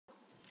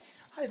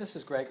Hi, this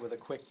is Greg with a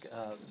quick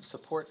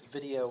support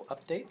video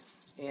update.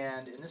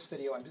 And in this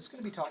video I'm just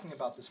going to be talking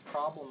about this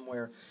problem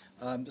where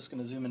I'm just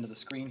going to zoom into the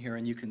screen here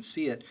and you can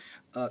see it.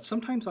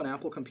 Sometimes on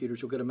Apple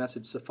computers you'll get a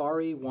message,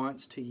 Safari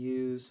wants to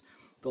use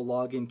the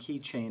login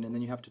keychain, and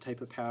then you have to type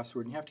a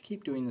password and you have to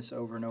keep doing this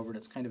over and over, and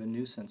it's kind of a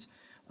nuisance.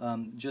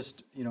 And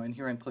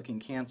here I'm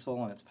clicking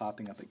cancel and it's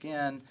popping up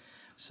again.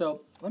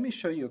 So let me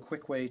show you a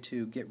quick way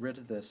to get rid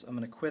of this. I'm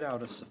going to quit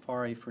out of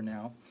Safari for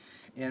now,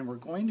 and we're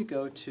going to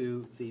go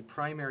to the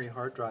primary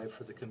hard drive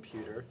for the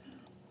computer.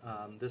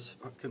 This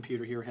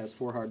computer here has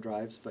 4 hard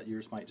drives, but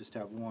yours might just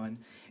have 1.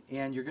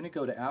 And you're going to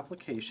go to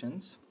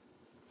Applications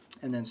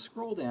and then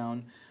scroll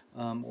down,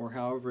 or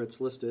however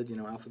it's listed,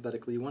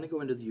 alphabetically. You want to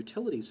go into the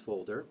Utilities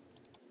folder.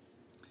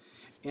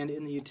 And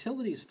in the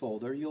Utilities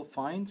folder you'll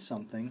find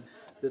something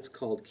that's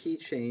called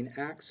Keychain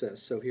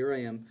Access. So here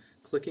I am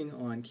clicking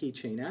on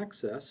Keychain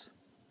Access,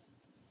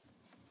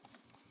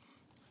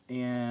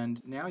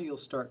 and now you'll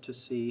start to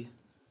see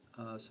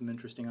some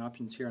interesting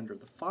options here under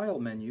the File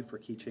menu for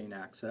Keychain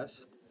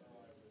Access.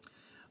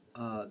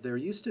 There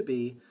used to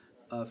be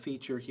a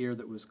feature here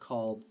that was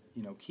called,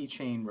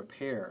 Keychain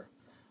Repair,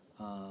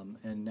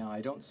 and now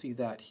I don't see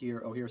that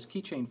here. Oh, here's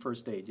Keychain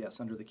First Aid, yes,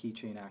 under the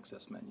Keychain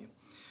Access menu.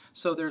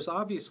 So there's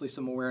obviously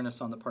some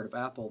awareness on the part of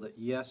Apple that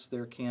yes,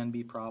 there can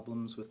be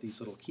problems with these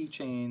little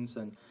keychains,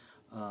 and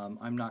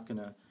I'm not going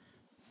to,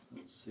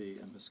 let's see,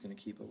 I'm just going to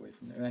keep away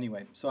from there.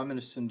 Anyway, so I'm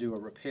just going to do a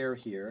repair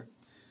here,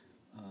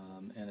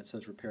 and it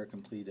says repair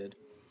completed.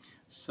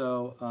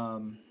 So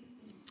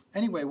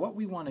anyway, what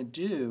we want to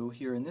do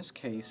here in this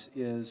case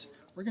is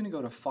we're going to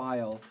go to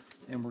File,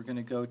 and we're going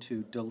to go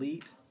to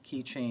Delete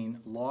Keychain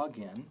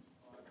Login.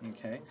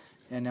 Okay,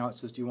 and now it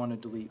says, do you want to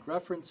delete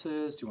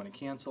references? Do you want to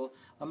cancel?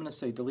 I'm going to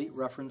say delete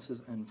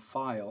references and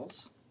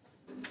files.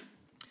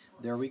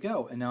 There we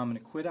go. And now I'm going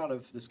to quit out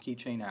of this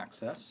Keychain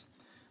Access,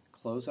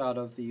 close out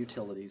of the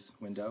Utilities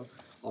window.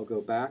 I'll go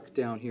back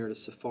down here to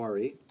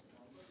Safari.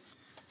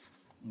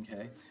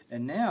 Okay,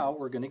 and now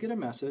we're going to get a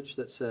message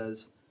that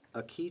says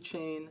a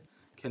keychain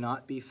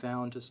cannot be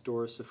found to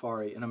store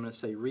Safari, and I'm going to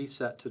say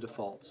reset to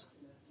defaults.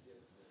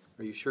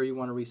 Are you sure you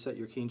want to reset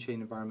your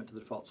keychain environment to the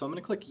default? So I'm going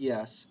to click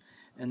yes,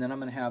 and then I'm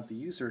going to have the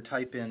user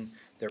type in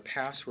their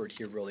password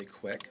here really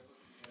quick.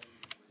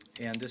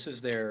 And this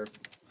is their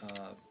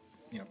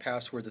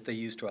password that they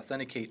use to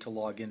authenticate to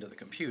log into the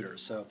computer.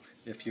 So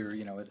if you're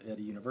at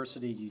a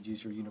university, you'd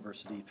use your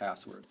university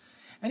password.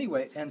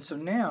 Anyway, and so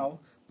now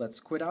let's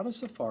quit out of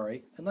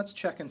Safari and let's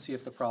check and see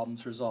if the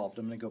problem's resolved.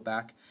 I'm going to go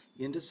back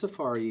into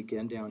Safari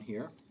again down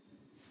here.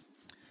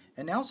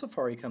 And now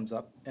Safari comes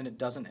up and it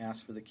doesn't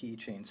ask for the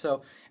keychain.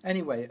 So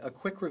anyway, a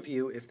quick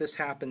review. If this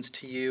happens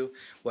to you,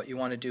 what you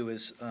want to do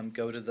is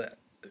go to the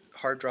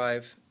hard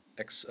drive,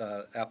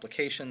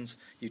 Applications,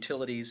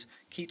 Utilities,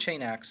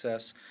 Keychain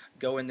Access,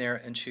 go in there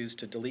and choose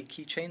to delete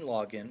Keychain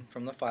Login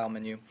from the File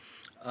menu,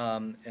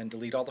 and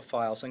delete all the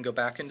files, and go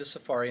back into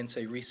Safari and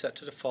say reset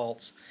to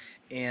defaults,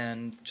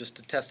 and just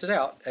to test it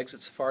out,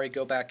 exit Safari,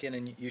 go back in,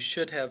 and you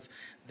should have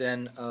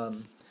then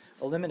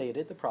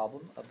eliminated the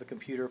problem of the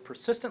computer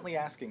persistently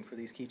asking for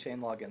these keychain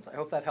logins. I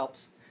hope that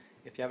helps.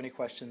 If you have any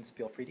questions,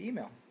 feel free to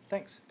email.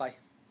 Thanks. Bye.